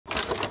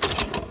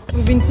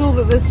We've been told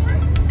that this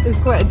is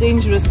quite a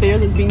dangerous bear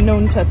that's been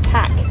known to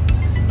attack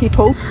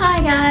people.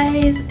 Hi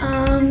guys,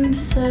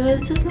 so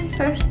this is my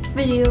first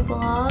video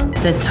vlog.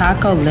 The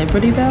Taco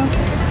Liberty Bell?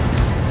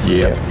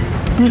 Yep.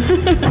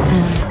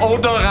 Oh,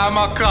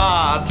 my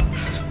God.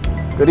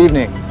 Good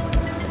evening.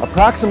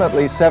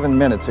 Approximately 7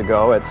 minutes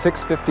ago at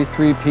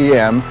 6:53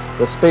 p.m.,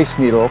 the Space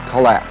Needle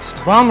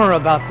collapsed. Bummer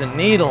about the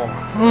needle.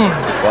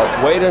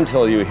 But wait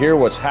until you hear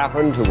what's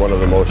happened to one of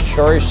the most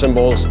cherished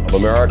symbols of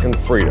American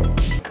freedom.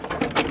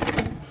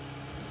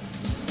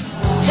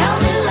 Tell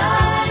me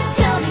lies,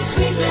 tell me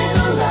sweet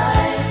little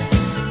lies.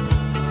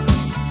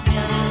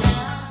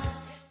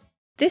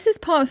 This is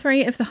part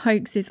 3 of the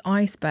Hoaxes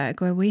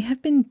Iceberg, where we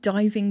have been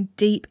diving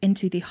deep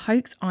into the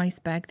hoax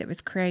iceberg that was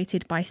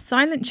created by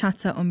Silent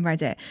Chatter on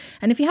Reddit.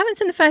 And if you haven't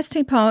seen the first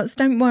 2 parts,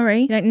 don't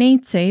worry, you don't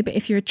need to, but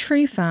if you're a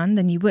true fan,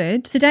 then you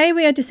would. Today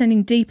we are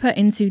descending deeper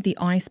into the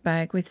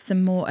iceberg with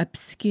some more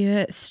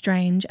obscure,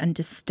 strange and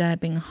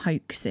disturbing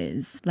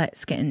hoaxes.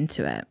 Let's get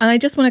into it. And I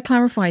just want to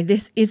clarify,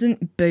 this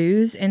isn't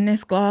booze in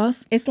this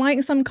glass. It's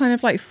like some kind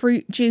of like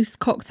fruit juice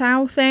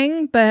cocktail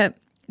thing, but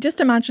just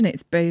imagine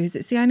it's booze.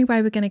 It's the only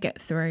way we're going to get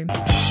through.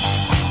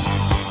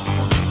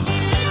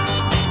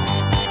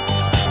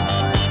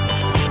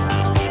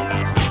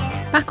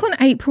 Back on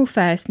April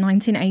 1st,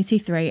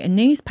 1983, a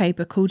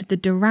newspaper called the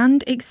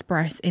Durand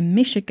Express in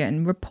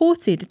Michigan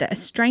reported that a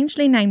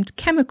strangely named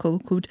chemical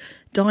called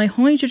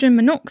dihydrogen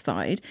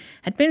monoxide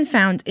had been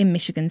found in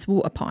Michigan's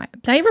water pipes.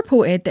 They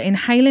reported that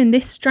inhaling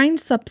this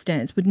strange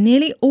substance would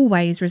nearly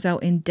always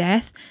result in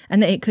death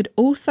and that it could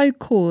also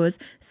cause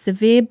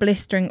severe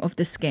blistering of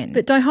the skin.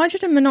 But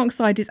dihydrogen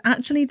monoxide is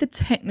actually the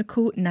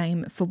technical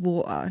name for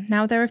water.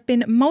 Now, there have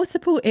been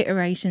multiple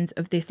iterations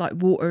of this like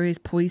water is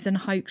poison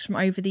hoax from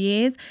over the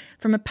years,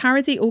 from a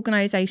parody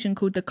organisation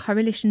called the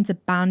Coalition to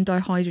Ban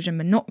Dihydrogen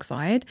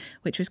Monoxide,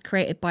 which was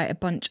created by a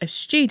bunch of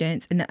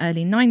students in the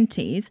early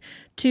 90s,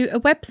 to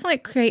a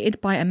website created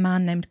by a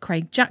man named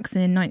Craig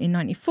Jackson in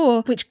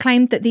 1994, which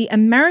claimed that the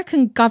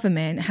American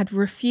government had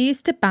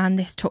refused to ban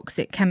this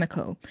toxic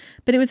chemical.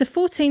 But it was a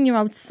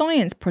 14-year-old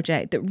science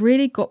project that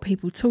really got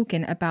people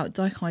talking about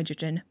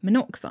dihydrogen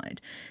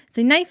monoxide.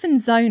 So Nathan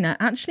Zoner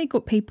actually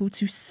got people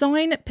to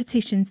sign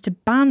petitions to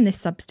ban this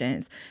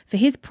substance for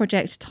his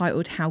project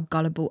titled How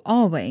Gullible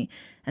Are We?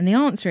 And the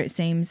answer, it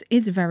seems,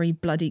 is very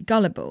bloody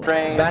gullible.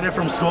 Ban it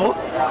from school?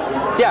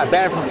 Yeah,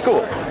 ban it from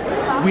school.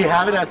 We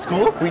have it at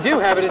school? We do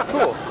have it at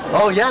school.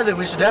 Oh yeah, then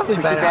we should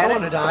definitely ban it. I don't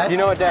want to die. Do you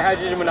know what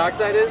dihydrogen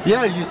monoxide is?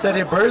 Yeah, you said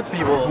it burns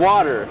people. It's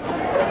water.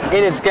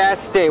 In its gas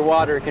state,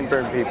 water can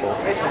burn people.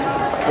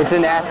 It's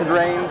an acid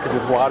rain because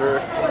it's water.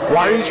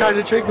 Why are you trying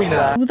to trick me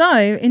now?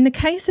 Although, in the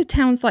case of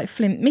towns like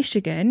Flint,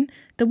 Michigan,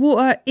 the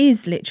water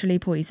is literally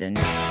poison.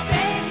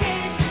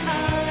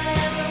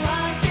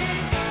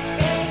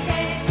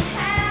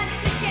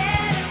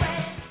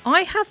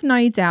 I have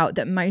no doubt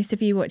that most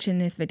of you watching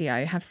this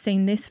video have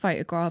seen this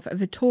photograph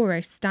of a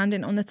tourist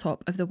standing on the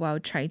top of the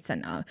World Trade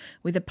Center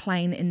with a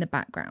plane in the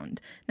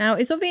background. Now,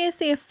 it's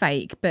obviously a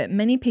fake, but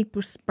many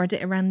people spread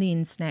it around the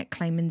internet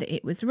claiming that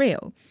it was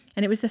real.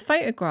 And it was a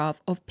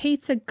photograph of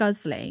Peter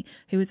Guzli,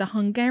 who was a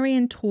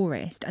Hungarian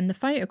tourist, and the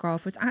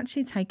photograph was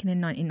actually taken in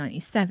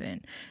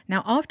 1997.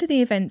 Now, after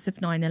the events of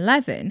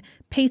 9/11,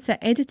 Peter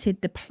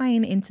edited the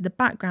plane into the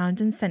background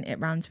and sent it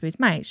round to his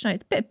mates. Now,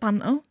 it's a bit of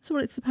banter, that's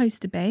what it's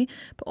supposed to be,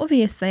 but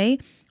obviously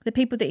the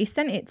people that he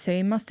sent it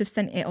to must have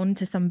sent it on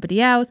to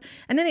somebody else,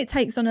 and then it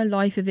takes on a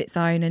life of its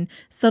own and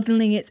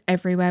suddenly it's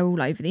everywhere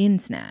all over the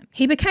internet.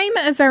 He became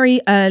a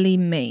very early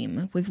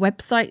meme, with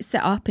websites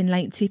set up in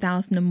late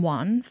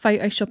 2001,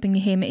 photoshopping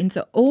him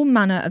into all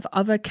manner of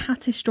other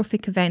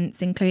catastrophic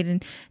events,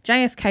 including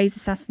JFK's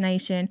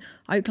assassination,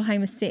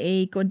 Oklahoma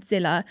City,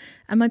 Godzilla,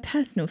 and my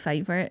personal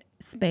favourite,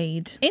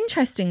 speed.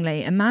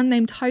 Interestingly, a man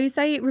named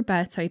Jose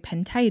Roberto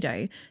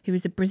Pentedo, who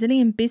was a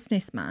Brazilian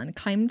businessman,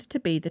 claimed to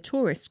be the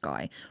tourist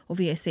guy,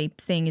 obviously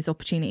seeing his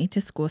opportunity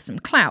to score some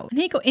clout. And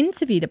he got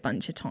interviewed a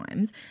bunch of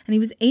times, and he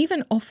was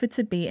even offered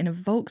to be in a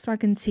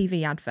Volkswagen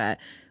TV advert,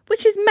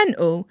 which is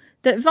mental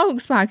that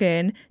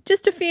Volkswagen,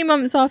 just a few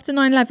months after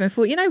 9/11,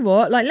 thought, you know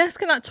what, like, let's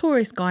get that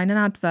tourist guy in an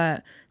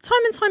advert.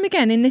 Time and time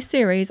again in this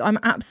series, I'm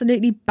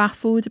absolutely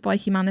baffled by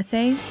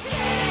humanity.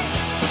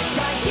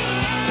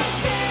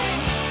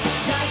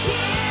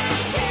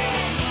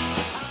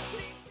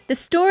 The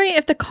story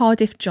of the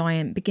Cardiff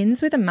giant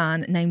begins with a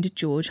man named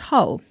George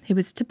Hull, who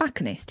was a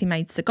tobacconist. He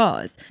made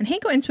cigars, and he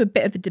got into a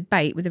bit of a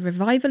debate with a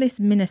revivalist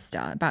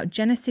minister about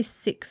Genesis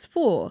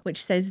 6:4,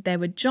 which says there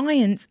were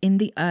giants in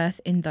the earth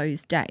in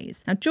those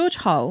days. Now, George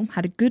Hull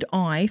had a good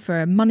eye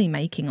for a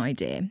money-making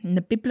idea, and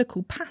the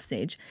biblical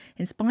passage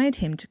inspired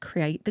him to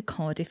create the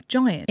Cardiff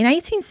giant. In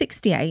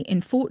 1868, in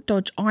Fort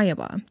Dodge,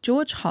 Iowa,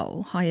 George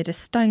Hull hired a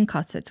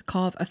stonecutter to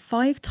carve a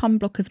 5-ton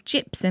block of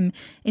gypsum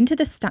into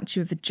the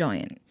statue of the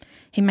giant.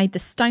 He made the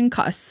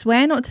stonecutter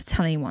swear not to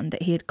tell anyone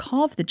that he had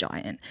carved the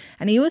giant,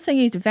 and he also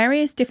used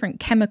various different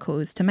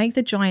chemicals to make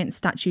the giant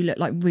statue look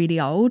like really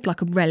old, like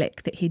a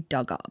relic that he'd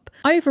dug up.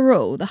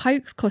 Overall, the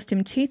hoax cost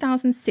him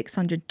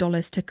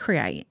 $2,600 to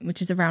create,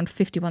 which is around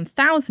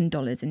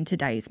 $51,000 in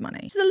today's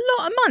money. Which is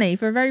a lot of money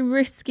for a very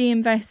risky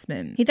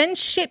investment. He then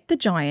shipped the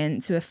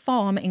giant to a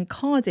farm in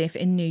Cardiff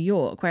in New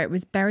York, where it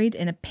was buried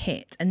in a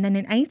pit, and then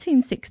in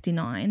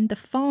 1869 the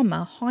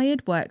farmer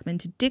hired workmen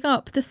to dig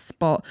up the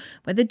spot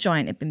where the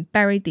giant had been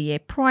buried the year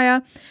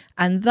prior,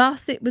 and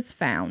thus it was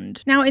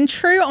found. Now, in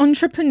true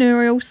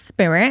entrepreneurial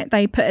spirit,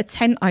 they put a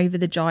tent over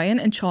the giant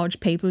and charged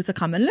people to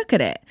come and look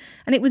at it,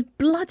 and it was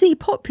bloody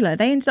popular.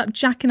 They ended up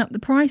jacking up the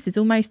prices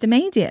almost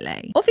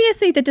immediately.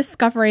 Obviously, the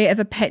discovery of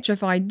a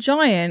petrified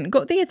giant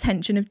got the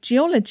attention of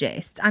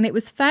geologists, and it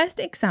was first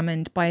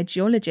examined by a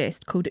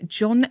geologist called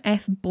John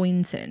F.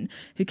 Boynton,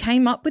 who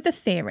came up with the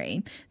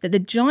theory that the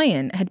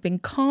giant had been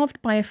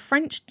carved by a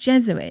French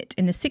Jesuit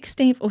in the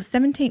 16th or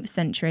 17th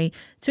century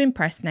to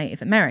impress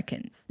Native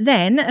Americans.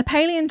 Then a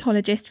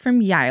paleontologist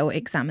from Yale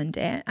examined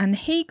it, and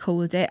he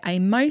called it a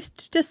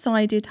most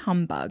decided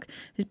humbug.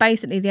 It's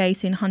basically the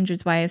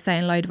 1800s way of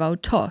saying load of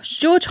old tosh.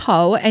 George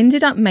Hull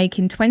ended up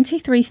making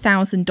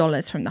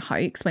 $23,000 from the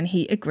hoax when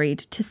he agreed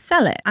to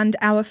sell it, and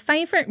our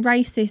favourite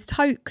racist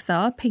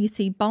hoaxer,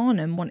 P.T.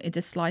 Barnum, wanted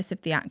a slice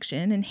of the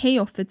action, and he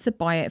offered to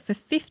buy it for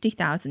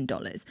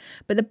 $50,000.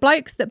 But the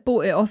blokes that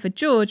bought it off of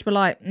George were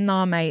like,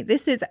 nah mate,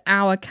 this is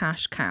our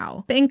cash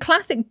cow. But in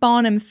classic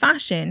Barnum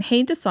fashion,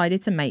 he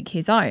decided to make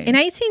his own. In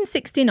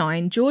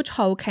 1869, George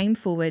Hull came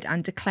forward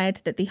and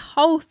declared that the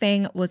whole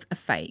thing was a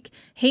fake.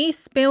 He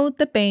spilled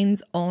the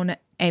beans on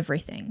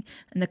everything,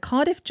 and the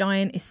Cardiff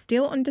giant is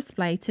still on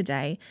display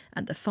today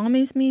at the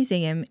Farmers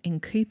Museum in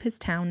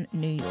Cooperstown,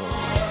 New York.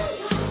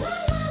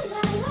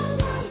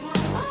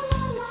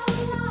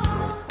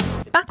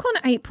 Back on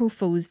April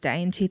Fool's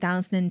Day in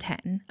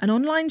 2010, an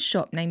online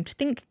shop named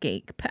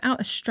ThinkGeek put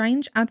out a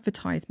strange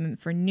advertisement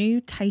for a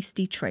new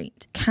tasty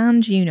treat,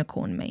 canned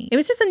unicorn meat. It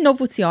was just a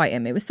novelty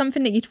item. It was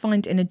something that you'd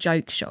find in a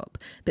joke shop.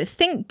 But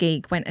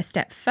ThinkGeek went a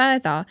step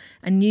further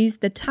and used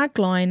the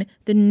tagline,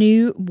 "The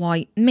New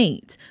White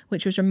Meat,"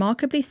 which was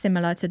remarkably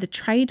similar to the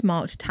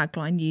trademarked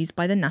tagline used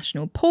by the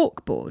National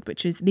Pork Board,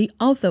 which was the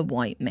other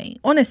white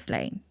meat.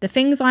 Honestly, the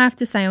things I have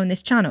to say on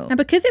this channel. Now,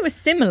 because it was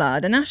similar,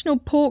 the National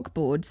Pork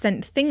Board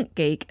sent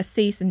ThinkGeek a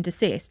cease and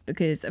desist,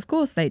 because of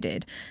course they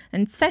did.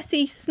 And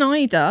Ceci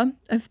Snyder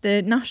of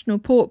the National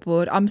Pork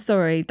Board, I'm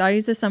sorry,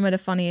 those are some of the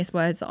funniest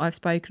words that I've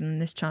spoken on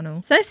this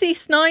channel. Ceci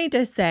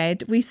Snyder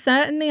said, "We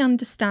certainly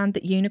understand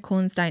that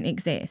unicorns don't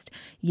exist.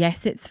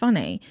 Yes, it's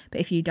funny, but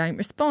if you don't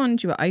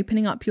respond, you are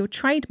opening up your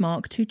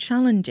trademark to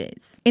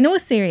challenges." In all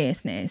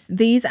seriousness,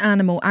 these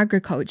animal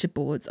agriculture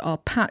boards are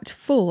packed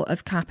full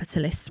of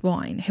capitalist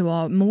swine who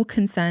are more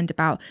concerned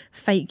about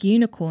fake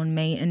unicorn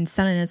meat and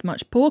selling as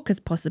much pork as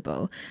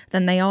possible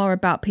than they are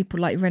about people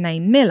like Renee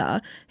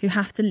Miller, who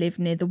have to live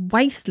near the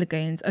waste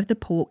lagoons of the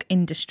pork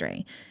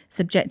industry,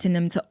 subjecting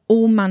them to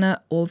all manner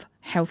of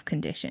health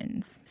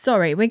conditions.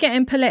 Sorry, we're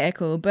getting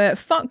political, but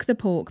fuck the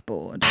pork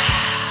board.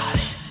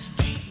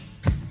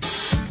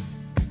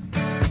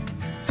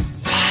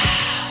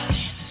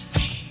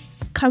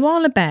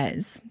 Koala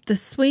bears, the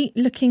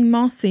sweet-looking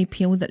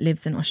marsupial that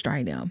lives in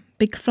Australia.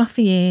 Big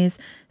fluffy ears,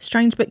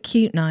 strange but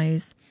cute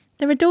nose.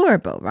 They're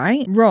adorable,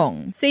 right?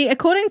 Wrong. See,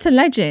 according to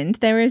legend,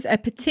 there is a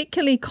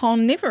particularly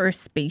carnivorous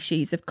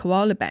species of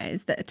koala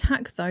bears that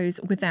attack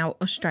those without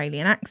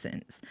Australian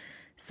accents.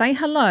 Say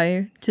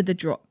hello to the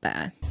drop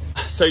bear.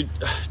 So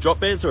drop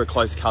bears are a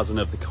close cousin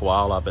of the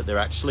koala, but they're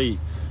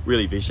actually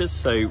really vicious.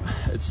 So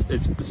it's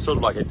sort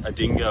of like a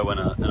dingo and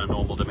a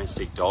normal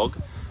domestic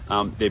dog.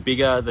 They're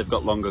bigger, they've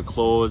got longer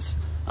claws.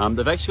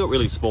 They've actually got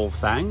really small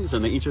fangs,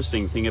 and the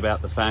interesting thing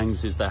about the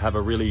fangs is they have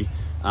a really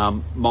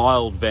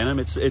mild venom.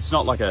 It's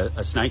not like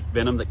a snake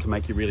venom that can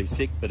make you really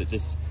sick, but it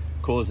just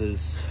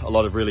causes a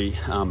lot of really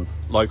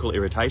local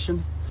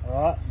irritation.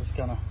 Alright, just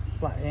gonna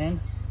flat hand.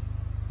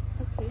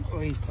 Okay. Oh,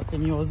 he's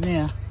fucking yours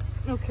now.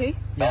 Okay.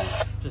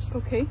 Yeah, just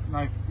okay.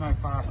 No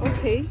fast movements.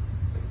 Okay.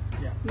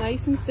 Yeah.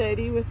 Nice and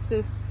steady with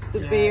the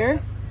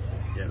bear.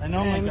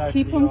 Yeah.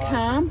 Keep him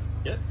calm.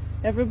 Yep.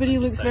 Everybody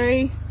looks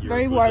very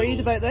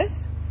worried about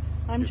this.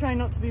 I'm trying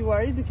not to be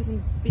worried because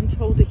I'm being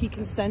told that he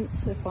can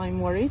sense if I'm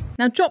worried.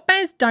 Now, drop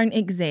bears don't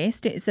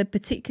exist. It's a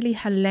particularly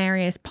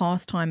hilarious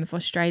pastime of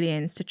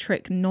Australians to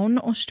trick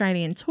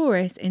non-Australian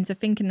tourists into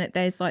thinking that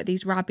there's like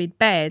these rabid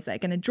bears that are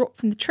going to drop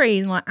from the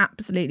trees and like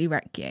absolutely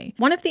wreck you.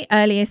 One of the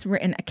earliest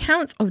written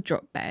accounts of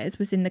drop bears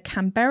was in the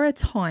Canberra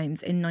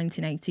Times in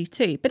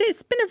 1982, but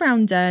it's been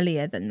around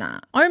earlier than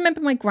that. I remember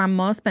my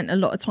grandma spent a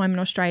lot of time in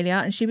Australia,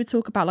 and she would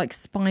talk about like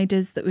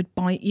spiders that would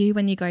bite you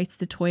when you go to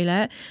the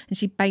toilet, and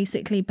she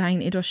basically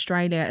painted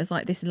Australia as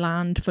like this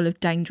land full of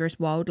dangerous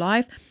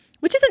wildlife,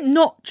 which isn't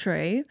not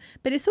true,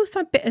 but it's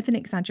also a bit of an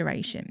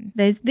exaggeration.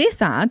 There's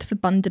this ad for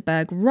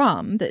Bundaberg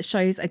rum that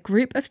shows a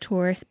group of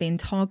tourists being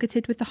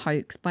targeted with a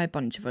hoax by a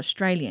bunch of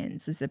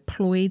Australians as a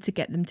ploy to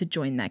get them to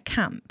join their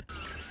camp.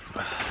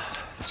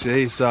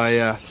 Jeez,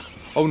 I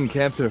own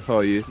camp there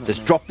for you. There's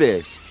drop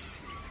bears.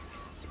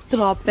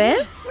 drop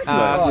bears?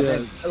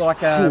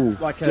 Like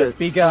a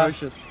bigger,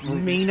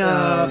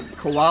 meaner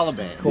koala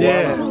bear.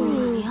 Yeah.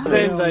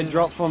 Then they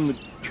drop from the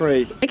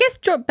tree. I guess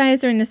drop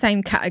bears are in the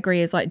same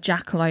category as like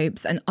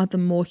jackalopes and other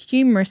more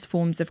humorous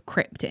forms of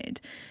cryptid.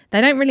 They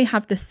don't really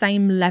have the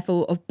same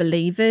level of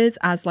believers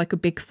as like a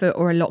Bigfoot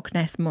or a Loch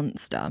Ness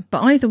monster.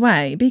 But either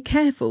way, be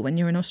careful when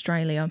you're in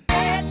Australia.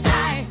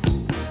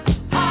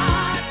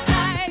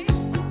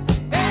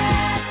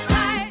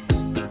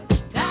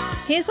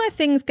 Here's where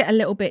things get a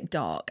little bit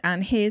dark,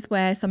 and here's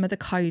where some of the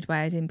code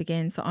wording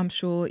begins that I'm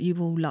sure you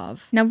will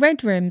love. Now,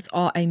 red rooms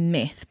are a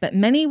myth, but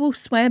many will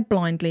swear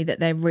blindly that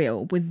they're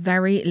real with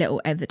very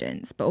little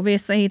evidence. But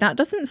obviously that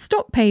doesn't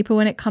stop people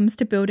when it comes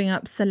to building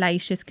up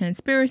salacious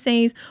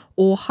conspiracies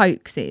or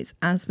hoaxes,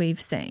 as we've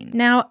seen.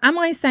 Now, am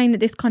I saying that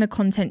this kind of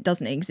content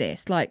doesn't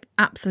exist? Like,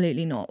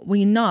 absolutely not.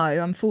 We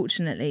know,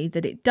 unfortunately,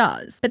 that it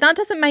does. But that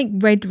doesn't make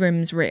red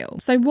rooms real.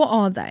 So what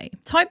are they?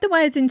 Type the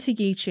words into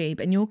YouTube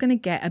and you're going to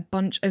get a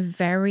bunch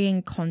of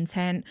varying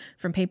content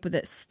from people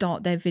that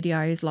start their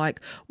videos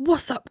like,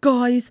 "What's up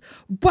guys,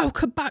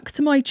 welcome back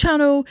to my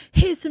channel,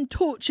 here's some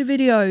torture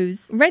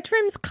videos." Red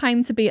rooms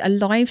claim to be a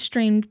live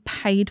streamed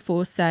paid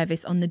for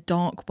service on the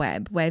dark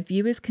web where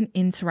viewers can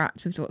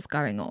interact with what's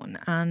going on,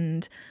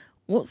 and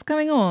what's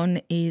going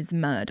on is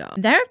murder.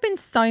 There have been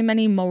so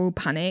many moral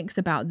panics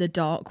about the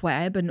dark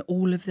web and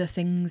all of the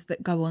things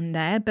that go on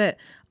there, but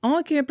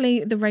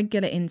arguably the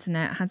regular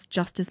internet has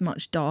just as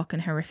much dark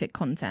and horrific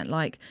content.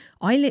 Like,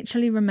 I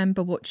literally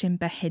remember watching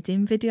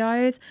beheading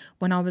videos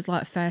when I was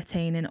like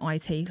 13 in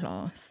IT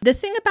class. The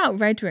thing about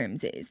red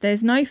rooms is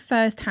there's no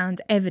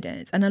first-hand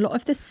evidence, and a lot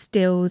of the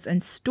stills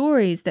and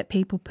stories that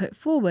people put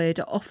forward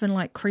are often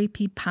like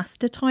creepy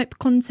pasta type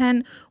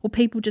content or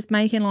people just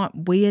making like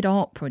weird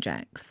art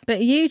projects.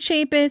 But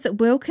YouTubers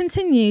will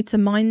continue to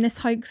mine this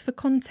hoax for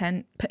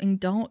content, putting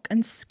dark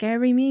and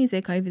scary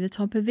music over the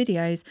top of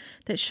videos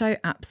that show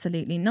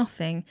absolutely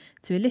nothing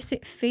to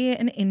elicit fear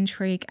and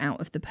intrigue out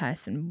of the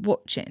person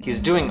watching. He's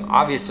doing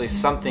obviously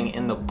something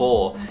in the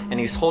bowl, and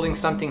he's holding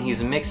something,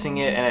 he's mixing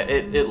it,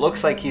 and it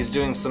looks like he's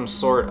doing some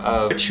sort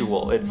of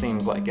ritual, it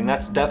seems like, and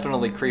that's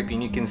definitely creepy.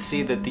 And you can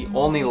see that the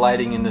only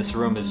lighting in this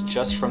room is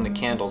just from the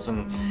candles,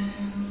 and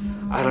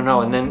I don't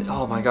know. And then,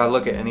 oh my god,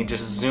 look at it, and he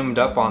just zoomed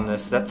up on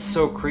this. That's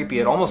so creepy.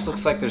 It almost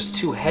looks like there's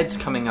two heads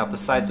coming out the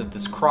sides of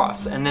this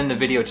cross, and then the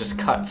video just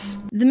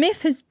cuts. The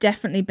myth has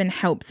definitely been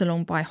helped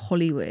along by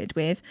Hollywood,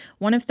 with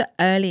one of the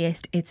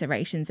earliest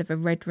iterations of a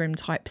red room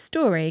type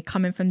story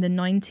coming from the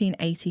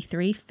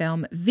 1983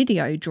 film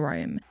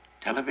Videodrome.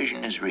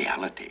 Television is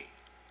reality,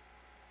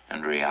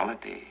 and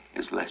reality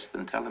is less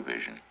than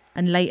television.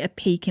 And later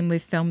peaking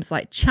with films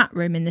like Chat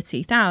Room in the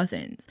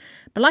 2000s.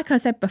 But like I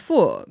said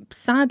before,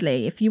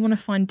 sadly, if you want to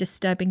find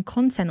disturbing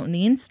content on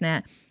the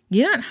internet,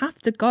 you don't have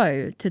to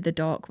go to the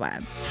dark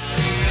web.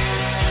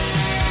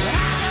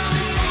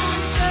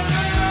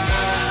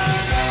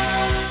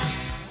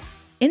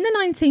 In the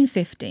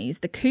 1950s,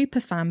 the Cooper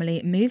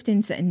family moved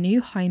into a new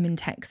home in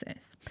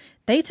Texas.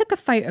 They took a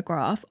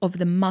photograph of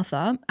the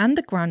mother and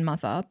the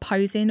grandmother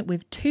posing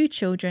with two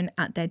children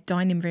at their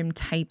dining room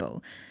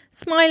table.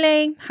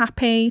 Smiley,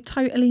 happy,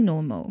 totally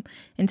normal,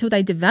 until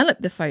they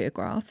developed the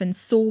photograph and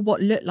saw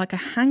what looked like a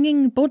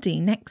hanging body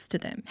next to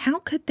them. How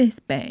could this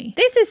be?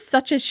 This is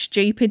such a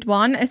stupid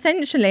one.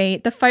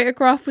 Essentially, the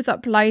photograph was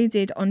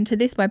uploaded onto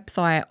this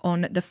website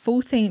on the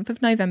 14th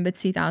of November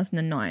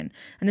 2009.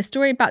 And the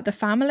story about the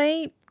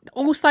family,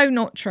 also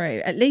not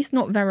true, at least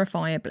not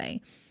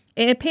verifiably.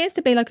 It appears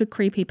to be like a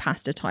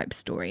creepypasta type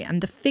story, and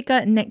the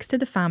figure next to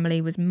the family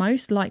was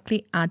most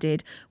likely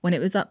added when it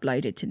was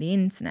uploaded to the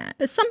internet.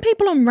 But some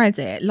people on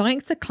Reddit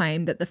like to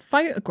claim that the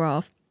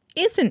photograph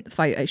isn't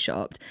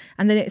photoshopped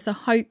and that it's a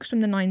hoax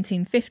from the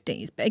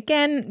 1950s. But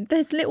again,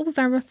 there's little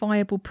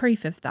verifiable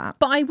proof of that.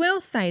 But I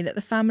will say that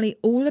the family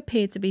all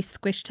appear to be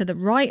squished to the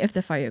right of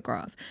the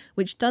photograph,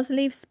 which does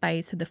leave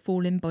space for the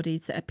fallen body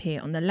to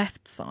appear on the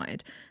left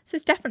side. So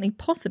it's definitely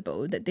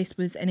possible that this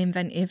was an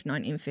inventive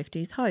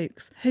 1950s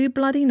hoax. Who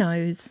bloody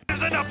knows?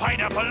 Isn't a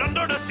pineapple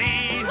under the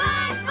sea?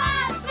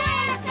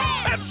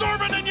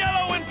 Absorbent and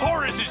yellow and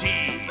porous is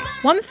he.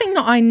 One thing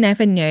that I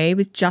never knew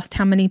was just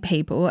how many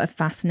people are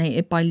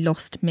fascinated by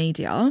lost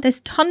media. There's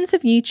tons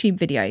of YouTube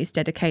videos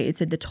dedicated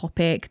to the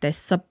topic. There's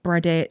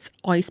subreddits,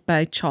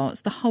 iceberg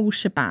charts, the whole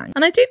shebang.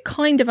 And I do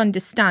kind of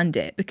understand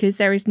it, because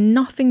there is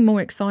nothing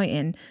more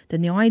exciting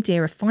than the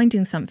idea of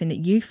finding something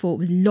that you thought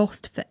was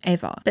lost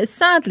forever. But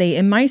sadly,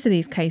 in most of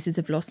these cases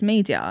of lost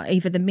media,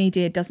 either the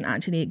media doesn't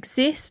actually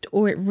exist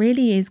or it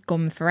really is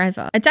gone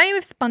forever. A Day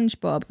with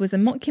SpongeBob was a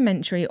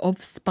mockumentary of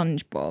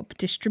SpongeBob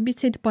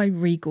distributed by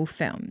Regal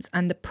Films.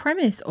 And the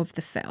premise of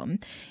the film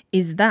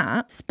is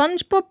that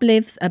SpongeBob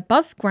lives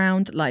above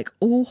ground like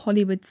all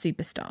Hollywood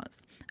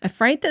superstars.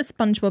 Afraid that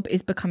SpongeBob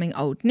is becoming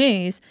old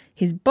news,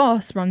 his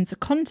boss runs a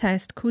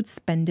contest called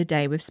Spend a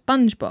Day with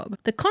SpongeBob.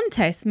 The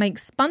contest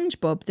makes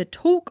SpongeBob the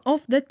talk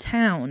of the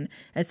town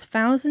as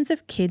thousands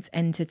of kids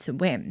enter to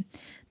win.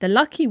 The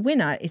lucky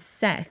winner is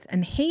Seth,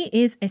 and he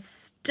is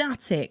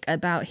ecstatic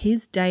about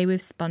his day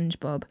with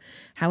SpongeBob.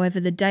 However,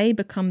 the day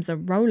becomes a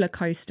roller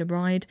coaster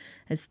ride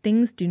as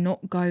things do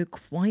not go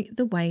quite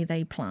the way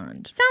they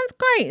planned. Sounds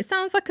great. It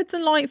sounds like a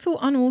delightful,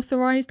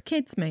 unauthorized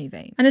kids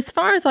movie. And as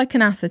far as I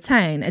can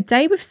ascertain, A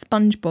Day with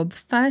SpongeBob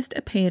first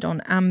appeared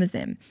on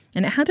Amazon,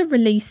 and it had a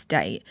release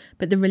date,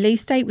 but the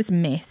release date was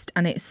missed,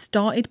 and it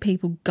started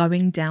people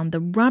going down the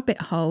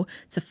rabbit hole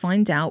to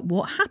find out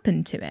what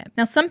happened to it.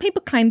 Now, some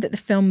people claimed that the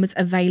film was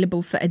available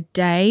for a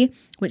day,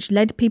 which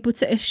led people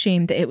to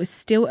assume that it was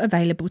still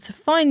available to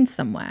find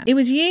somewhere. It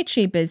was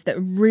YouTubers that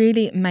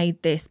really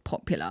made this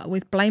popular,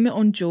 with Blame It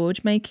on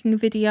George making a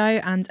video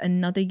and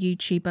another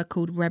YouTuber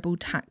called Rebel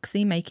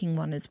Taxi making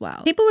one as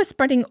well. People were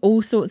spreading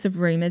all sorts of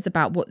rumours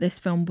about what this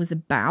film was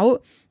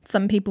about.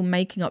 Some people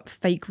making up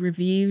fake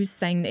reviews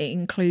saying that it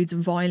includes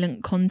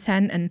violent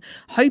content and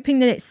hoping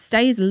that it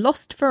stays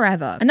lost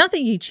forever. Another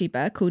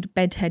YouTuber called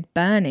Bedhead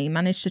Bernie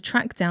managed to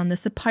track down the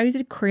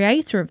supposed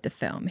creator of the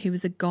film, who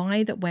was a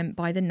guy that went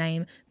by the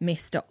name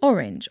Mr.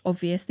 Orange,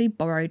 obviously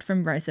borrowed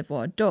from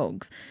Reservoir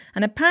Dogs.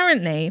 And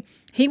apparently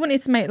he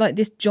wanted to make like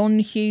this John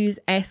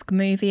Hughes-esque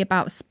movie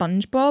about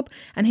SpongeBob,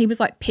 and he was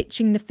like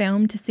pitching the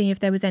film to see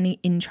if there was any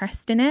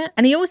interest in it.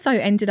 And he also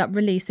ended up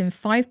releasing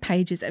 5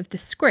 pages of the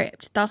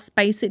script, thus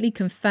basically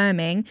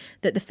confirming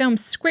that the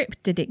film's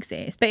script did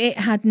exist, but it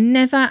had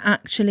never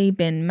actually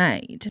been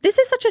made. This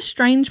is such a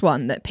strange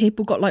one that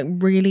people got like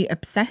really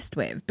obsessed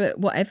with, but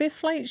whatever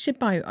floats your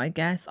boat, I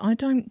guess. I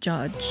don't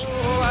judge.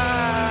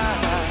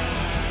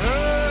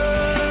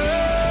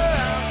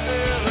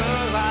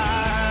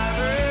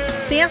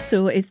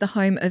 Seattle is the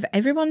home of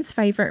everyone's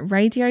favourite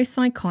radio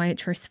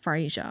psychiatrist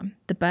Frasier,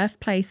 the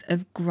birthplace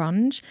of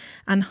grunge,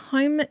 and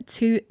home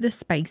to the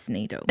Space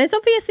Needle. There's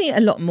obviously a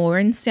lot more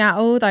in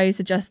Seattle. Those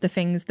are just the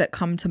things that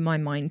come to my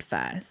mind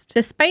first.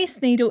 The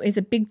Space Needle is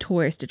a big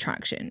tourist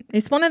attraction.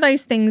 It's one of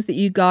those things that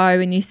you go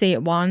and you see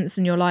it once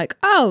and you're like,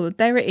 oh,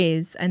 there it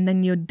is, and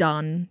then you're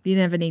done. You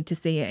never need to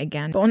see it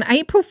again. But on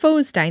April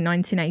Fool's Day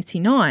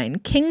 1989,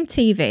 King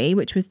TV,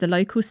 which was the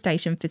local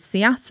station for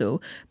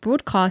Seattle,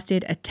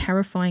 broadcasted a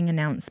terrifying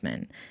announcement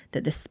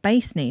that the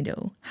Space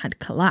Needle had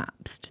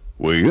collapsed.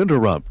 We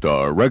interrupt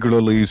our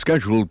regularly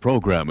scheduled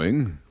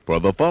programming for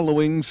the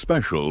following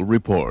special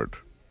report.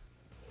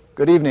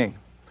 Good evening.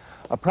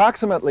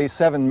 Approximately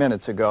 7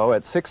 minutes ago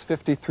at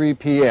 6:53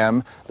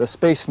 p.m., the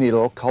Space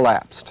Needle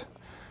collapsed.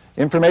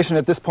 Information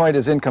at this point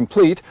is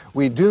incomplete.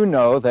 We do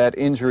know that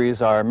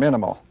injuries are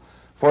minimal.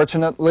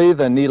 Fortunately,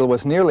 the needle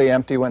was nearly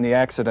empty when the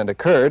accident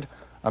occurred.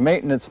 A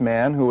maintenance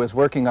man who was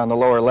working on the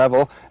lower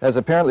level has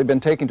apparently been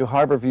taken to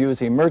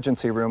Harborview's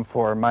emergency room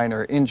for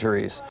minor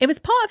injuries. It was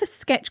part of a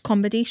sketch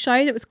comedy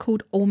show that was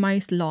called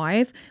Almost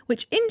Live,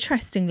 which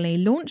interestingly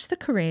launched the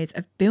careers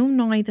of Bill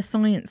Nye the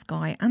Science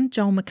Guy and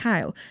Joel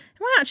McHale.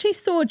 I actually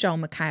saw Joel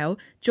McHale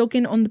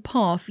jogging on the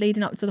path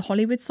leading up to the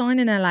Hollywood sign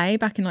in LA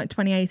back in like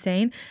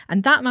 2018,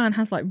 and that man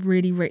has like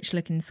really rich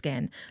looking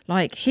skin.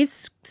 Like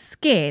his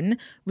skin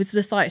was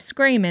just like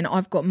screaming,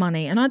 I've got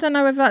money. And I don't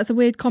know if that's a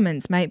weird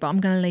comment, mate, but I'm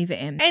going to leave it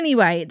in.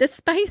 Anyway, the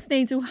Space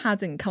Needle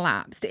hadn't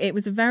collapsed. It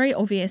was very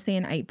obviously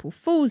an April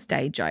Fool's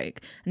Day joke,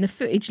 and the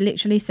footage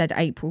literally said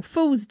April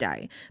Fool's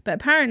Day. But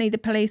apparently the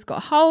police got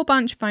a whole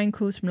bunch of phone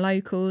calls from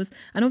locals,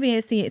 and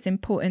obviously it's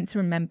important to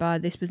remember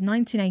this was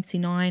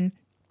 1989.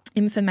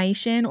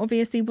 Information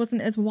obviously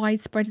wasn't as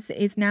widespread as it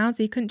is now,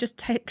 so you couldn't just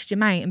text your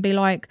mate and be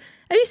like,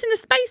 have you seen the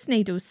Space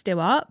Needle still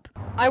up?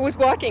 I was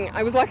walking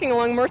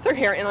along Mercer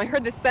here, and I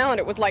heard this sound.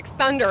 It was like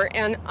thunder,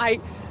 and I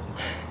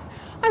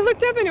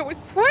looked up and it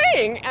was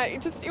swaying, and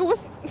it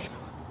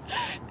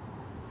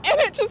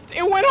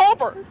went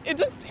over.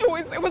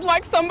 It was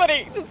like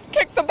somebody just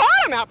kicked the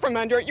bottom out from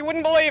under it. You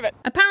wouldn't believe it.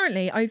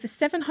 Apparently, over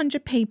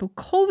 700 people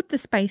called the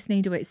Space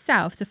Needle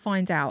itself to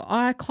find out.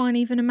 I can't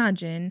even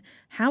imagine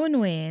how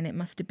annoying it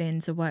must have been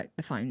to work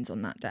the phones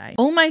on that day.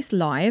 Almost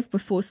Live were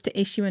forced to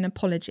issue an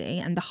apology,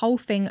 and the whole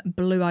thing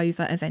blew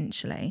over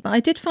eventually. But I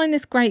did find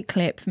this great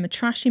clip from a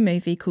trashy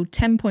movie called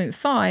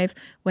 10.5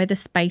 where the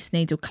Space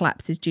Needle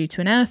collapses due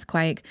to an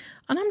earthquake,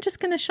 and I'm just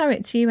going to show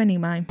it to you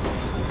anyway.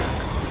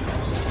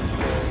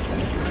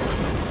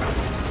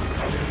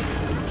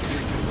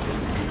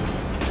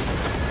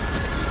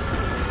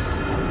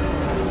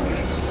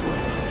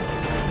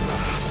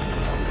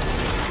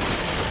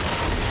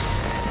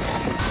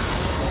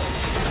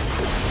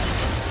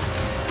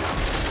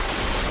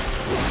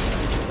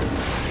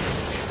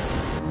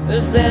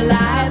 Is there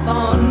life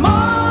on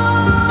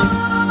Mars?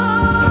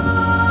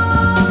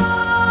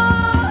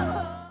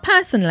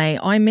 Personally,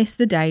 I miss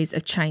the days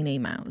of chain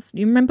emails.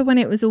 You remember when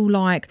it was all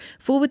like,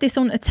 forward this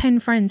on to 10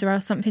 friends or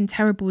else something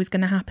terrible is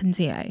going to happen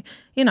to you?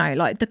 You know,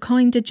 like the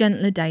kinder,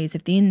 gentler days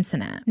of the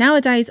internet.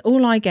 Nowadays,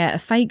 all I get are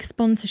fake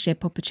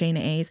sponsorship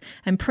opportunities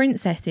and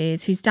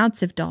princesses whose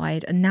dads have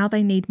died and now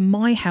they need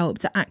my help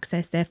to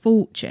access their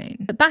fortune.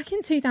 But back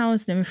in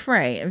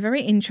 2003, a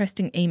very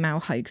interesting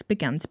email hoax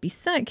began to be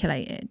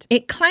circulated.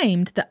 It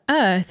claimed that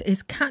Earth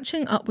is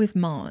catching up with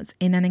Mars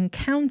in an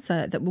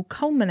encounter that will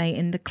culminate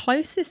in the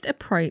closest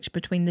approach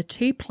between the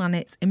two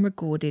planets in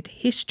recorded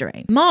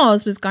history.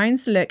 Mars was going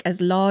to look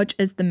as large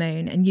as the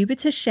moon, and you were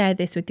to share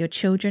this with your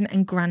children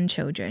and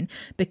grandchildren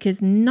because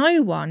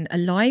no one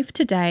alive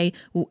today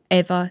will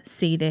ever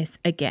see this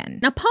again.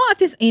 Now, part of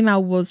this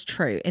email was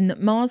true in that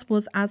Mars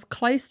was as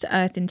close to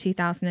Earth in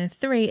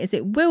 2003 as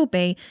it will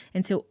be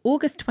until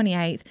August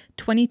 28th,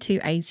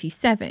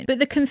 2287. But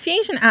the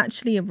confusion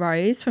actually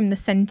arose from the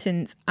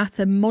sentence, at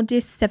a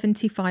modest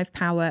 75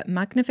 power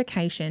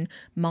magnification,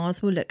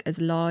 Mars will look as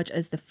large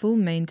as the full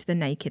moon to the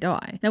naked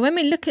eye. Now, when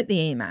we look at the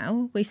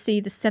email, we see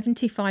the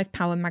 75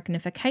 power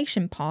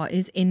magnification part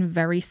is in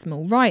very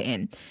small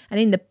writing. And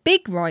in the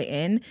big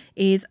writing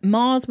is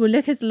Mars will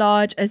look as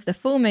large as the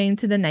full moon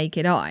to the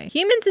naked eye.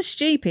 Humans are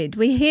stupid.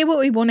 We hear what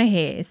we want to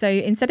hear. So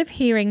instead of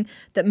hearing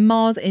that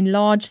Mars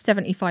enlarged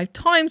 75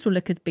 times will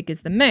look as big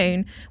as the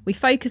moon, we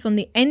focus on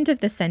the end of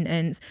the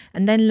sentence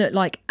and then look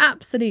like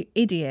absolute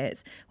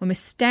idiots when we're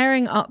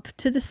staring up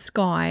to the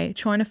sky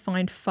trying to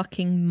find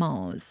fucking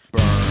Mars.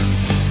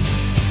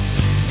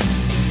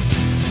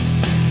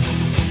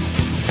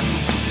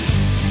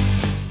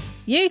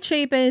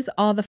 YouTubers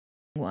are the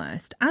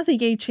worst. As a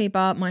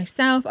YouTuber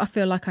myself, I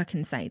feel like I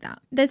can say that.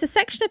 There's a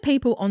section of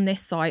people on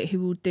this site who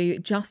will do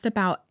just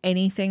about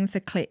anything for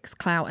clicks,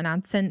 clout and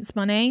AdSense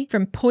money,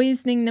 from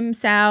poisoning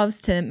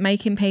themselves to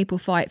making people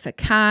fight for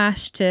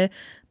cash to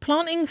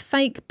planting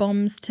fake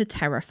bombs to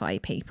terrify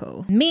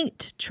people.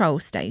 Meet Troll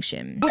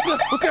Station. What's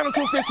going on,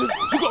 Troll Station?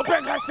 We got a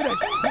bad guys today.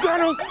 We got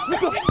him.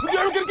 Let's go. We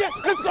got him again.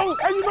 Let's go.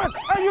 Hey, you man.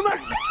 Hey, you man.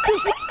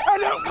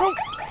 Hey, come.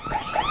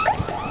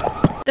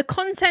 The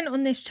content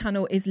on this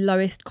channel is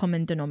lowest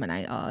common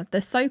denominator.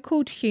 The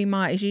so-called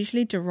humour is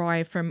usually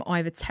derived from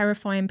either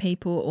terrifying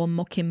people or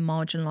mocking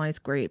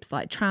marginalised groups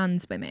like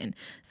trans women.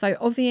 So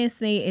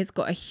obviously it's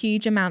got a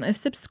huge amount of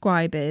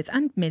subscribers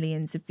and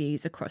millions of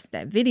views across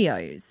their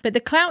videos. But the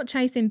clout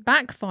chasing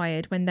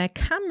backfired when their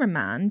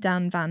cameraman,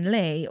 Dan Van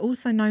Lee,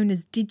 also known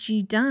as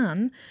Digi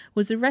Dan,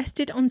 was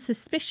arrested on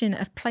suspicion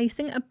of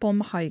placing a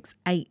bomb hoax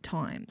 8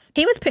 times.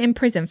 He was put in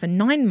prison for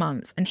 9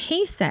 months and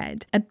he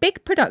said, a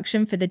big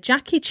production for the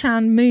Jackie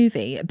Chan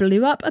movie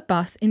blew up a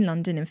bus in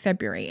London in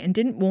February and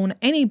didn't warn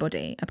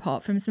anybody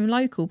apart from some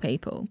local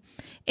people.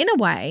 In a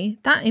way,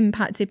 that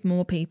impacted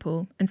more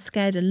people and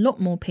scared a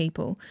lot more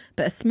people,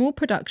 but a small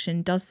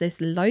production does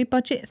this low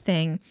budget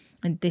thing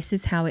and this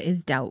is how it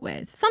is dealt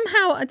with.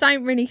 Somehow, I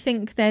don't really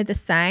think they're the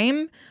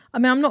same. I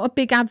mean, I'm not a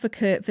big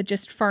advocate for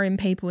just throwing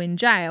people in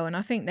jail, and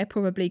I think there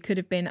probably could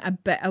have been a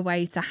better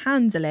way to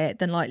handle it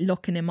than like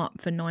locking him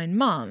up for 9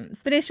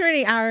 months. But it's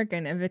really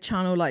arrogant of a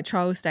channel like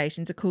Troll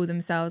Station to call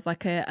themselves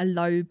like a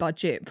low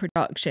budget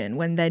production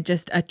when they're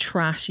just a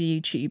trash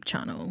YouTube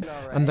channel.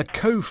 And the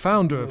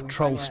co-founder of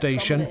Troll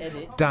Station,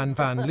 Dan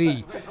Van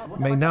Lee,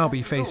 may now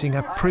be facing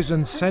a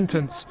prison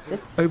sentence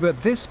over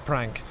this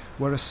prank,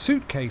 where a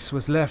suitcase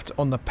was left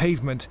on the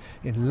pavement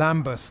in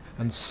Lambeth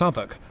and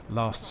Southwark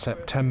last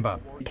September.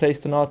 He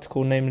placed an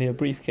article, namely a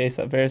briefcase,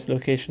 at various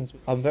locations.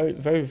 I'm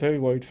very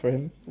worried for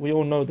him. We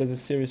all know there's a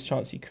serious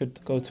chance he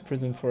could go to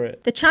prison for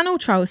it. The channel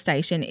Troll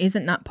Station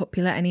isn't that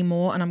popular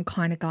anymore, and I'm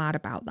kind of glad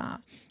about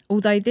that.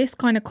 Although this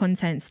kind of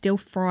content still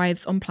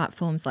thrives on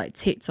platforms like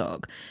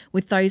TikTok,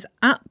 with those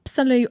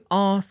absolute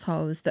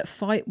arseholes that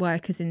fight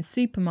workers in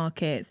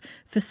supermarkets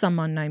for some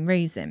unknown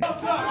reason.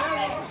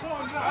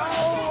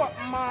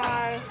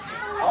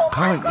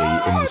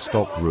 Currently in the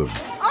stock room.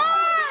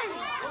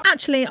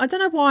 Actually, I don't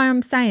know why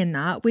I'm saying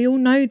that. We all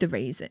know the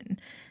reason.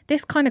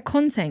 This kind of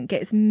content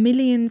gets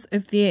millions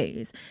of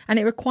views and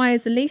it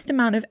requires the least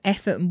amount of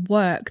effort and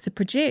work to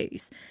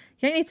produce.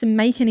 You don't need to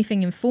make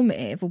anything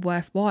informative or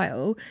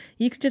worthwhile.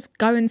 You could just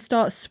go and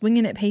start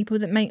swinging at people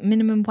that make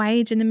minimum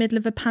wage in the middle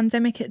of a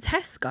pandemic at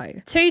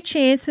Tesco. 2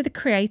 cheers for the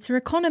creator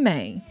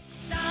economy.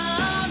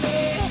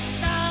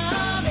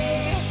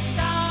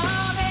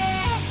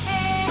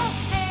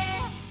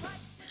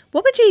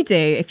 What would you do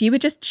if you were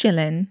just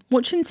chilling,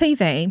 watching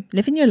TV,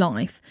 living your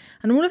life,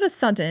 and all of a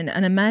sudden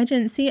an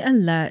emergency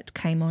alert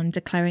came on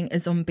declaring a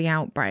zombie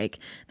outbreak?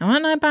 Now, I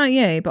don't know about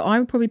you, but I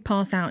would probably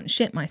pass out and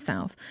shit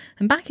myself.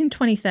 And back in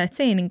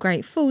 2013 in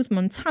Great Falls,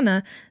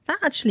 Montana, that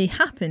actually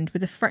happened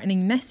with a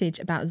threatening message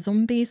about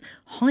zombies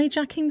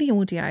hijacking the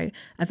audio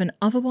of an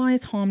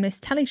otherwise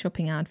harmless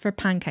teleshopping ad for a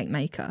pancake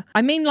maker.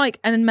 I mean, like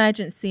an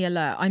emergency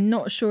alert. I'm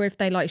not sure if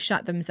they like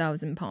shat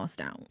themselves and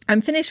passed out.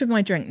 I'm finished with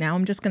my drink now.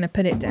 I'm just going to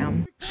put it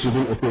down.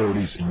 Civil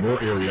authorities in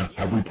your area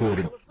have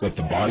reported that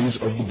the bodies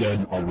of the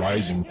dead are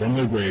rising from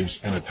their graves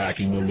and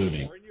attacking the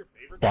living.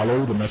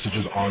 Follow the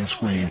messages on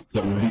screen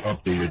that will be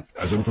updated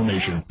as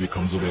information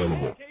becomes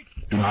available.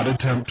 Do not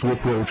attempt to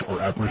approach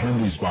or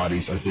apprehend these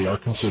bodies as they are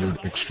considered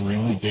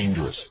extremely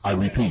dangerous. I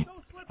repeat,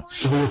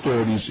 Civil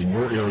authorities in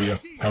your area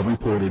have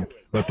reported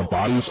that the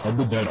bodies of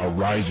the dead are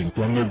rising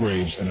from their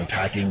graves and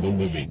attacking the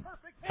living.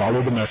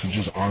 Follow the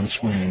messages on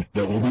screen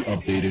that will be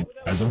updated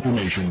as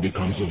information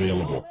becomes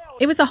available.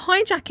 It was a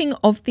hijacking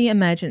of the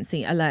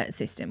emergency alert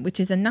system, which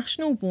is a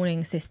national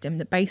warning system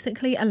that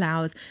basically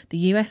allows the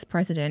US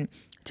president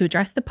to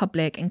address the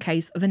public in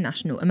case of a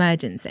national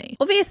emergency.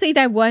 Obviously,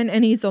 there weren't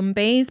any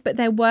zombies, but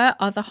there were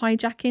other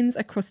hijackings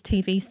across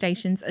TV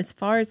stations as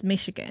far as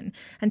Michigan.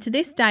 And to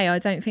this day, I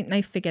don't think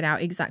they've figured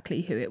out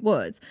exactly who it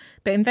was.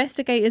 But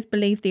investigators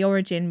believe the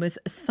origin was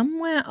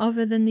somewhere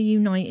other than the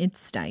United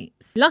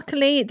States.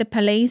 Luckily, the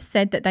police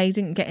said that they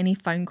didn't get any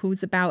phone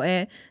calls about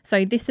it,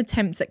 so this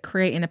attempt at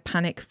creating a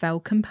panic fell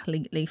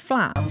completely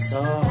flat. I'm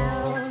so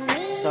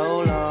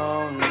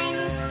lonely,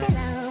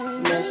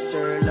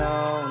 Mr.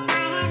 Lonely.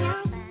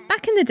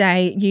 Back in the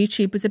day,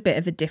 YouTube was a bit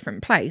of a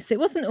different place. It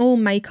wasn't all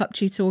makeup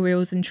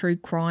tutorials and true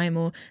crime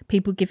or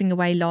people giving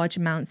away large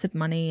amounts of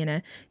money in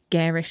a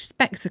garish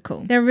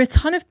spectacle. There are a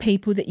ton of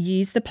people that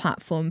use the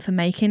platform for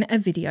making a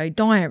video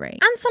diary.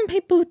 And some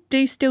people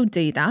do still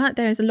do that.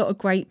 There's a lot of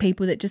great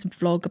people that just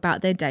vlog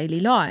about their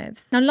daily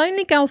lives. Now,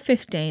 Lonely Girl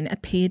 15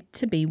 appeared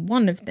to be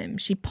one of them.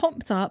 She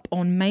popped up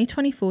on May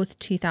 24th,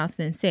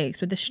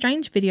 2006 with a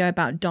strange video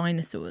about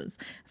dinosaurs,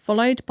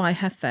 followed by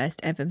her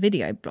first ever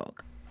video blog.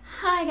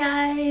 Hi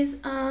guys,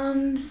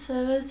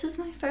 so this is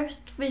my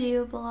first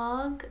video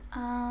blog.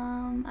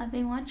 I've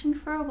been watching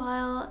for a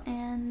while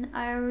and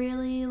I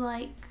really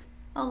like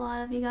a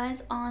lot of you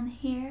guys on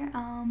here.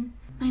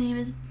 My name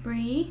is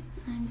Bree,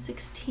 I'm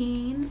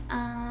 16.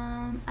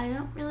 I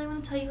don't really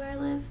want to tell you where I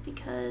live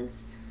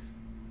because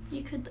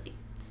you could like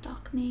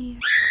stalk me.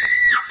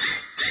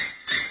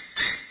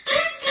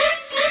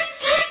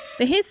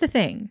 But here's the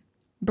thing.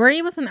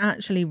 Bree wasn't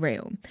actually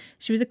real.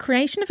 She was a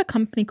creation of a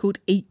company called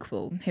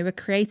Equal, who were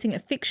creating a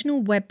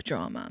fictional web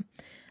drama.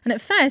 And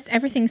at first,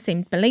 everything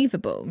seemed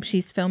believable.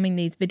 She's filming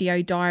these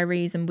video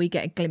diaries and we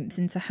get a glimpse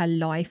into her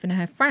life and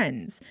her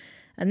friends.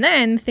 And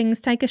then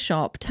things take a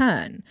sharp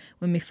turn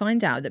when we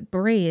find out that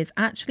Bree is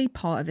actually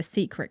part of a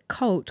secret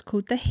cult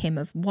called the Hymn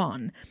of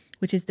One,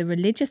 which is the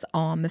religious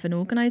arm of an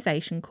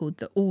organisation called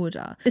the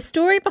Order. The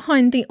story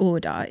behind the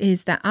Order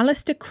is that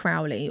Aleister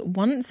Crowley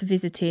once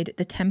visited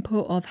the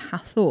Temple of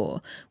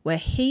Hathor, where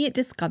he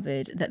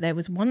discovered that there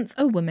was once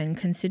a woman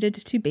considered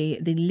to be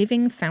the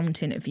living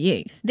fountain of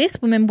youth. This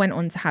woman went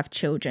on to have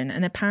children,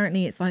 and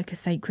apparently it's like a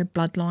sacred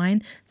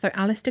bloodline, so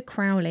Aleister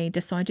Crowley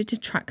decided to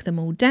track them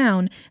all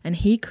down, and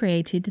he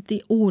created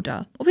the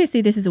Order.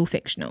 Obviously, this is all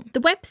fictional. The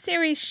web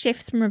series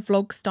shifts from a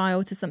vlog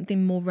style to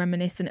something more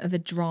reminiscent of a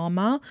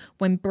drama,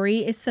 when Bree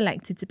is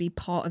selected to be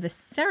part of a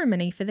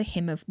ceremony for the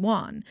Hymn of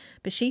One,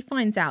 but she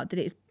finds out that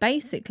it's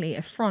basically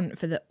a front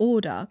for the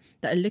Order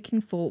that are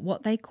looking for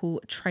what they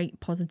call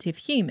trait-positive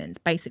humans,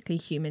 basically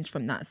humans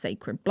from that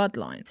sacred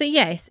bloodline. So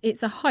yes,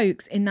 it's a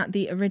hoax in that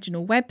the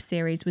original web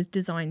series was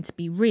designed to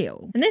be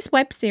real. And this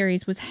web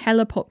series was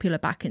hella popular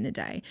back in the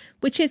day,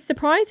 which is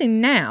surprising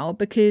now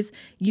because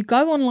you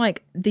go on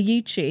like the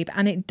YouTube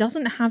and it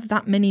doesn't have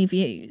that many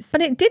views.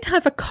 But it did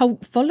have a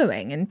cult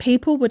following and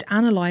people would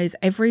analyse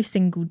every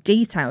single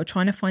detail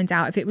trying to find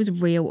out if it was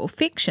real or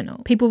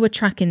fictional. People were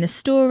tracking the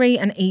story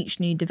and each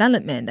new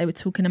development. They were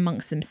talking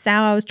amongst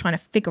themselves, trying to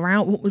figure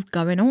out what was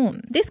going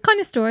on. This kind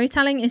of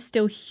storytelling is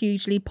still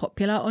hugely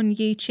popular on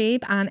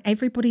YouTube and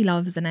everybody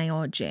loves an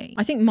ARG.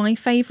 I think my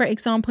favourite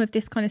example of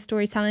this kind of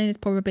storytelling is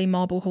probably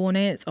Marble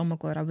Hornets. Oh my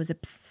god, I was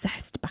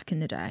obsessed back in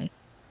the day.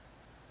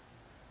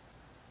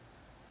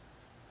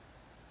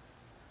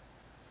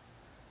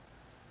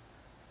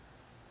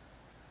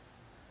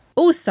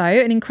 Also,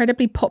 an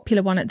incredibly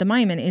popular one at the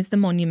moment is the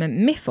Monument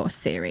Mythos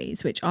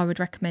series, which I would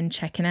recommend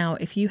checking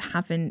out if you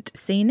haven't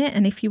seen it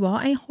and if you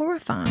are a horror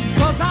fan.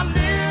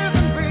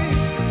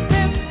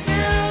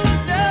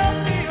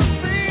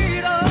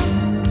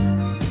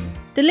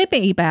 The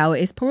Liberty Bell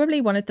is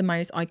probably one of the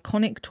most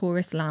iconic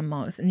tourist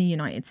landmarks in the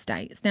United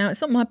States. Now,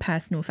 it's not my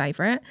personal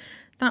favourite.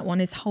 That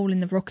one is Hole in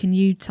the Rock in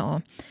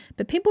Utah.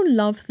 But people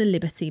love the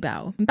Liberty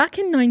Bell. Back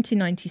in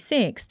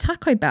 1996,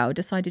 Taco Bell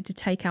decided to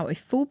take out a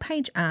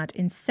full-page ad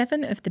in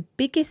 7 of the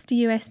biggest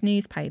US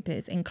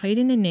newspapers,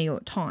 including the New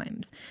York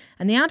Times.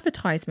 And the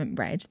advertisement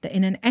read that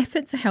in an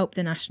effort to help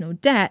the national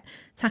debt,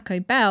 Taco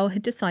Bell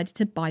had decided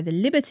to buy the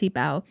Liberty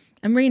Bell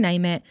and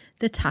rename it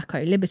the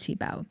Taco Liberty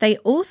Bell. They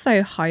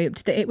also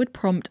hoped that it would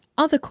prompt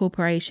other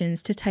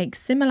corporations to take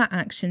similar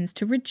actions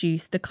to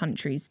reduce the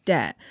country's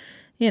debt.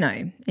 You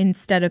know,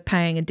 instead of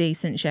paying a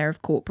decent share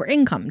of corporate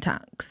income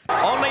tax.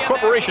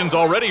 Corporations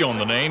already own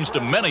the names to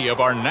many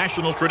of our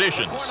national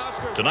traditions.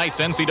 Tonight's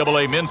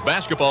NCAA men's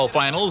basketball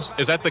finals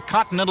is at the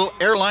Continental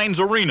Airlines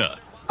Arena.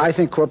 I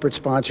think corporate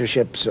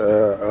sponsorships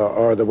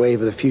are the wave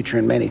of the future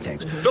in many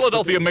things.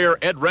 Philadelphia Mayor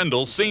Ed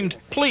Rendell seemed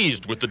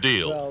pleased with the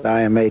deal.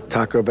 I am a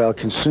Taco Bell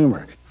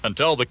consumer.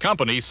 Until the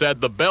company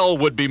said the Bell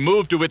would be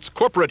moved to its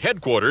corporate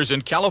headquarters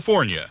in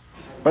California.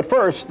 But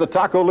first, the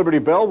Taco Liberty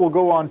Bell will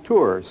go on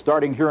tour,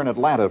 starting here in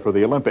Atlanta for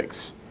the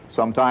Olympics,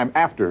 sometime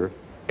after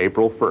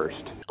April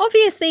 1st.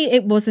 Obviously,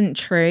 it wasn't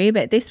true,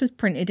 but this was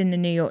printed in the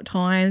New York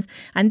Times,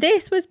 and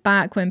this was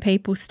back when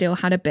people still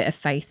had a bit of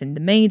faith in the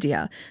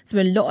media, so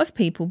a lot of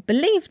people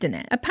believed in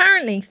it.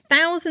 Apparently,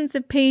 thousands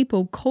of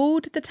people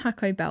called the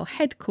Taco Bell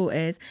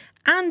headquarters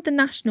and the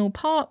National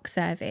Park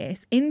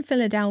Service in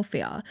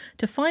Philadelphia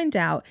to find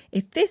out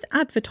if this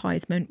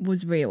advertisement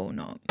was real or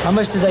not. How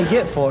much did they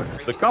get for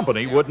it? The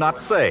company would not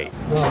say.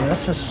 Well,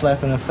 that's a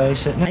slap in the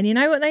face, isn't it? And you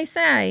know what they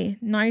say?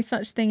 No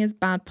such thing as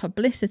bad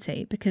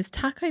publicity, because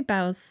Taco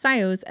Bell's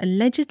sales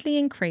allegedly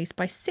increased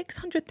by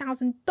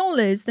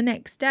 $600,000 the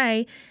next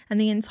day, and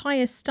the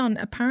entire stunt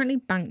apparently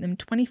banked them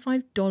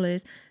 $25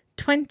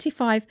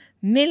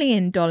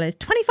 million. $25?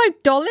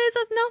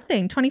 That's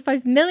nothing.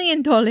 $25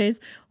 million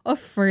of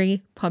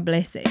free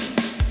publicity.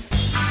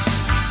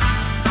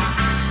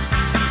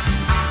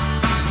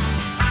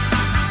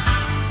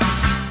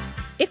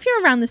 If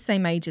you're around the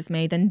same age as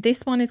me, then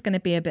this one is going to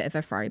be a bit of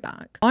a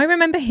throwback. I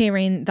remember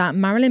hearing that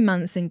Marilyn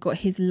Manson got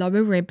his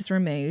lower ribs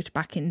removed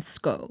back in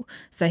school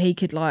so he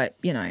could, like,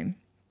 you know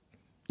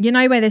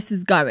where this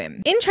is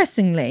going.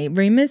 Interestingly,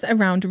 rumours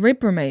around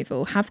rib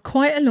removal have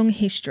quite a long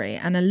history,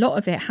 and a lot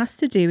of it has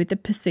to do with the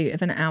pursuit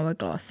of an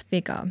hourglass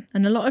figure.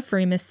 And a lot of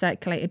rumours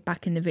circulated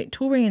back in the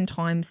Victorian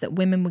times that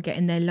women were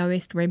getting their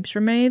lowest ribs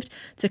removed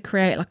to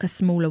create like a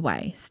smaller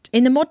waist.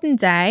 In the modern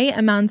day,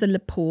 Amanda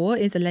Lepore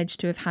is alleged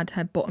to have had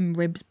her bottom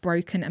ribs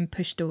broken and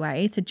pushed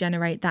away to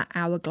generate that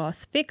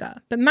hourglass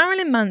figure. But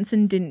Marilyn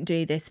Manson didn't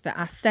do this for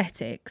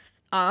aesthetics.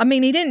 I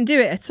mean, he didn't do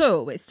it at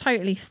all. It's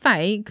totally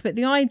fake, but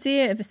the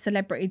idea of a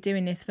celebrity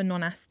doing this for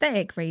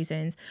non-aesthetic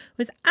reasons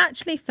was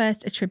actually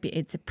first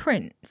attributed to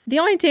Prince. The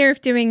idea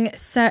of doing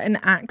certain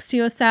acts to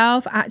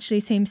yourself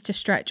actually seems to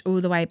stretch all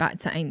the way back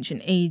to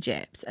ancient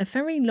Egypt, a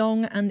very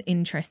long and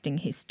interesting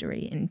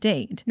history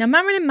indeed. Now,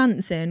 Marilyn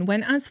Manson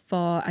went as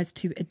far as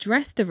to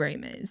address the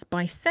rumours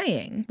by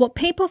saying, "What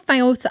people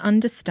fail to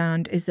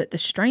understand is that the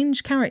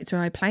strange character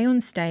I play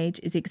on stage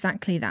is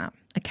exactly that.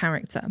 A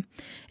character.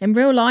 In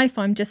real life,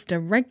 I'm just a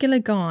regular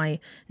guy,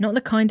 not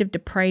the kind of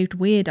depraved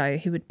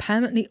weirdo who would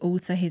permanently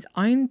alter his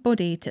own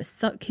body to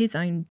suck his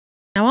own."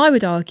 Now, I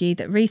would argue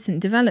that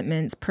recent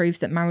developments prove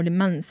that Marilyn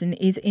Manson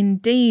is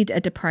indeed a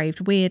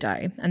depraved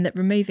weirdo, and that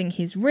removing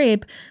his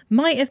rib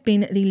might have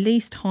been the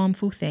least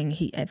harmful thing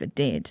he ever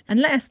did. And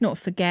let us not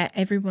forget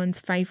everyone's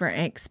favourite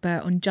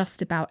expert on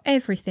just about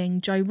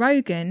everything, Joe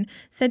Rogan,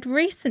 said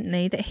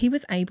recently that he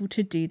was able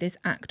to do this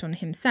act on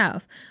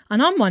himself. And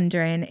I'm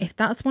wondering if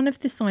that's one of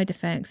the side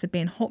effects of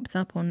being hopped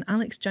up on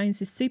Alex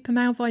Jones's super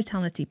male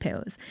vitality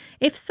pills.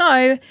 If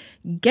so,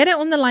 get it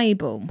on the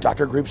label.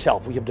 Dr. Group's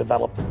help, we have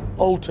developed the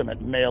ultimate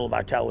male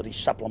vitality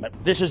supplement.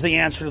 This is the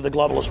answer to the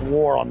globalist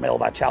war on male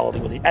vitality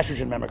with the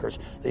estrogen mimickers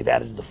they've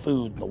added to the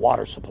food and the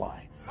water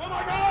supply. Oh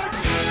my God!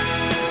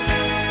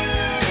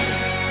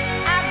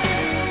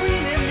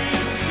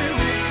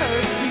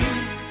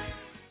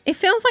 It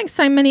feels like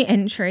so many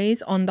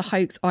entries on the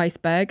Hoaxes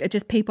Iceberg are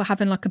just people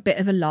having like a bit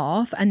of a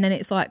laugh, and then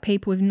it's like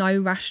people with no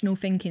rational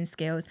thinking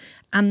skills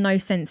and no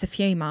sense of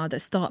humour that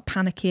start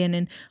panicking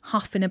and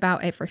huffing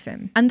about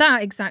everything. And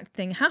that exact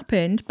thing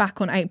happened back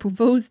on April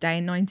Fool's Day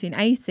in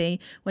 1980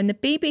 when the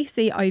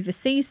BBC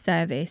Overseas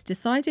Service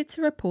decided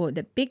to report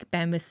that Big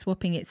Ben was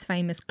swapping its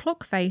famous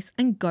clock face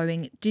and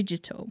going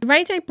digital. The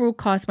radio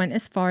broadcast went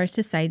as far as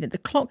to say that the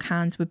clock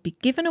hands would be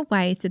given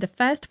away to the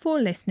first 4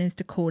 listeners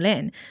to call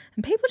in,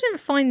 and people didn't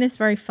find this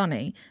very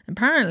funny.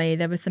 Apparently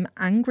there were some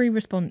angry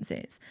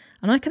responses,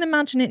 and I can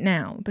imagine it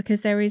now,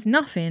 because there is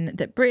nothing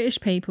that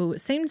British people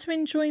seem to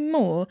enjoy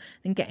more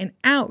than getting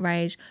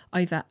outraged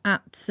over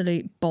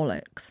absolute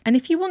bollocks. And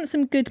if you want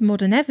some good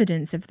modern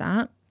evidence of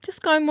that,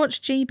 just go and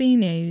watch GB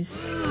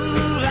News. Ooh,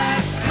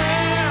 that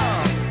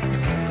smell.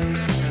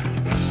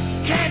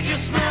 Can't you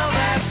smell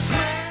that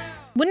smell?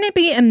 Wouldn't it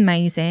be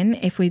amazing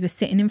if we were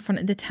sitting in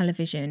front of the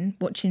television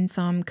watching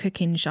some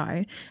cooking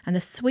show and the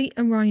sweet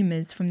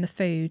aromas from the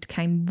food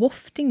came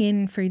wafting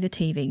in through the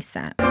TV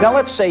set? Now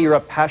let's say you're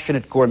a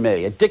passionate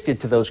gourmet addicted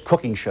to those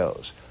cooking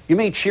shows. You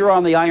may cheer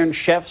on the Iron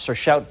Chefs or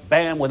shout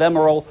 "Bam" with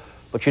Emerald,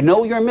 but you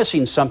know you're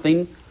missing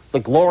something: the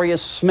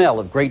glorious smell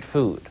of great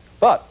food.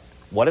 But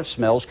what if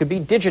smells could be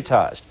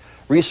digitized?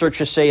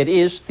 Researchers say it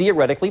is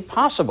theoretically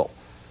possible.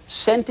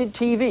 Scented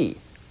TV.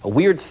 A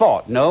weird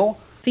thought, no?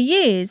 For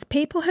years,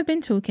 people have been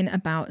talking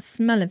about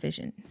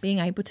smell-o-vision, being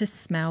able to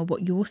smell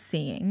what you're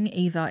seeing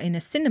either in a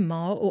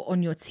cinema or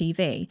on your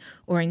TV,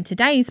 or in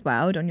today's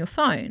world on your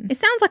phone. It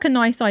sounds like a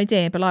nice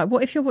idea, but like,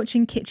 what if you're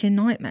watching Kitchen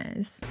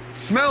Nightmares?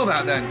 Smell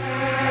that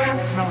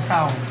then. Smell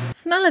sound.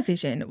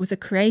 Smell-o-vision was a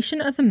creation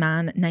of a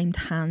man named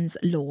Hans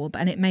Laub,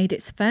 and it made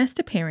its first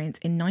appearance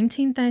in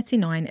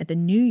 1939 at the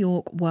New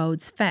York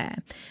World's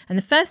Fair. And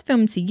the first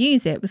film to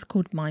use it was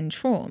called Mein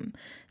Traum.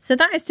 So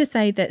that is to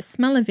say that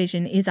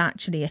smell-o-vision is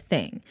actually a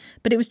thing. anything.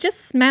 But it was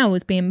just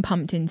smells being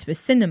pumped into a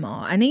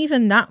cinema, and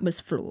even that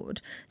was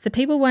flawed. So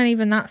people weren't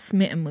even that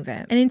smitten with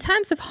it. And in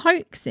terms of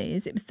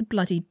hoaxes, it was the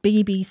bloody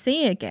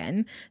BBC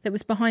again that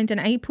was behind an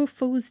April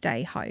Fool's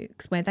Day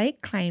hoax where they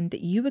claimed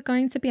that you were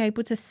going to be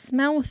able to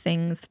smell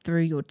things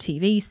through your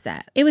TV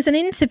set. It was an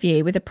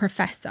interview with a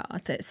professor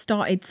that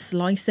started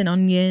slicing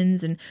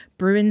onions and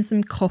brewing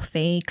some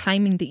coffee,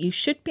 claiming that you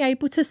should be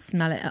able to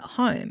smell it at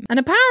home. And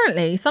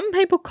apparently some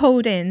people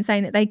called in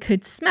saying that they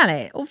could smell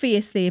it,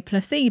 obviously a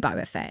placebo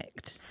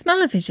effect.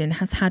 Smell-o-vision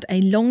has had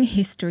a long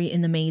history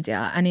in the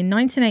media, and in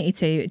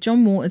 1982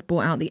 John Waters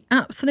brought out the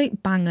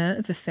absolute banger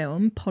of the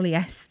film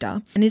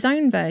Polyester and his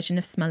own version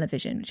of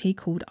smell-o-vision, which he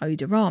called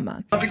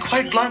Odorama. I'll be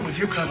quite blunt with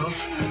you,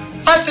 Cuddles.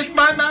 I think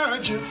my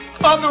marriage is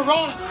on the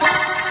rocks.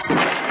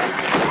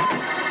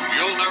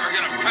 You'll never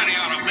get a penny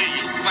out of me,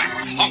 you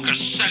fat hunk of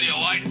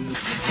cellulite.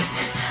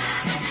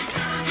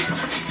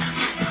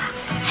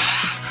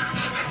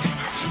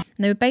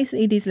 And they were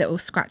basically these little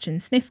scratch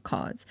and sniff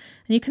cards,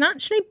 and you can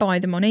actually buy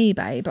them on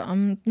eBay, but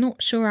I'm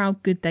not sure how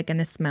good they're going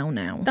to smell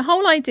now. The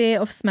whole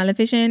idea of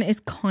smell-o-vision is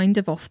kind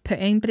of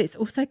off-putting, but it's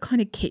also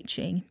kind of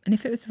kitschy, and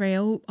if it was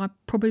real I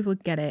probably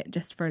would get it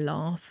just for a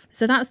laugh.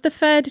 So that's the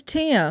third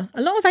tier.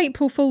 A lot of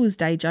April Fool's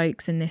Day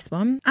jokes in this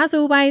one. As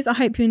always, I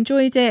hope you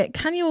enjoyed it.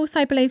 Can you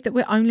also believe that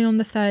we're only on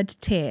the third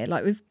tier?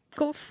 Like, we've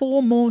got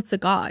 4 more to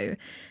go.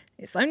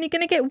 It's only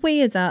going to get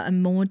weirder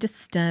and more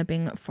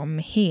disturbing from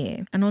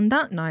here. And on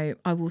that note,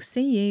 I will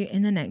see you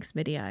in the next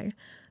video.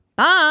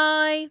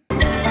 Bye!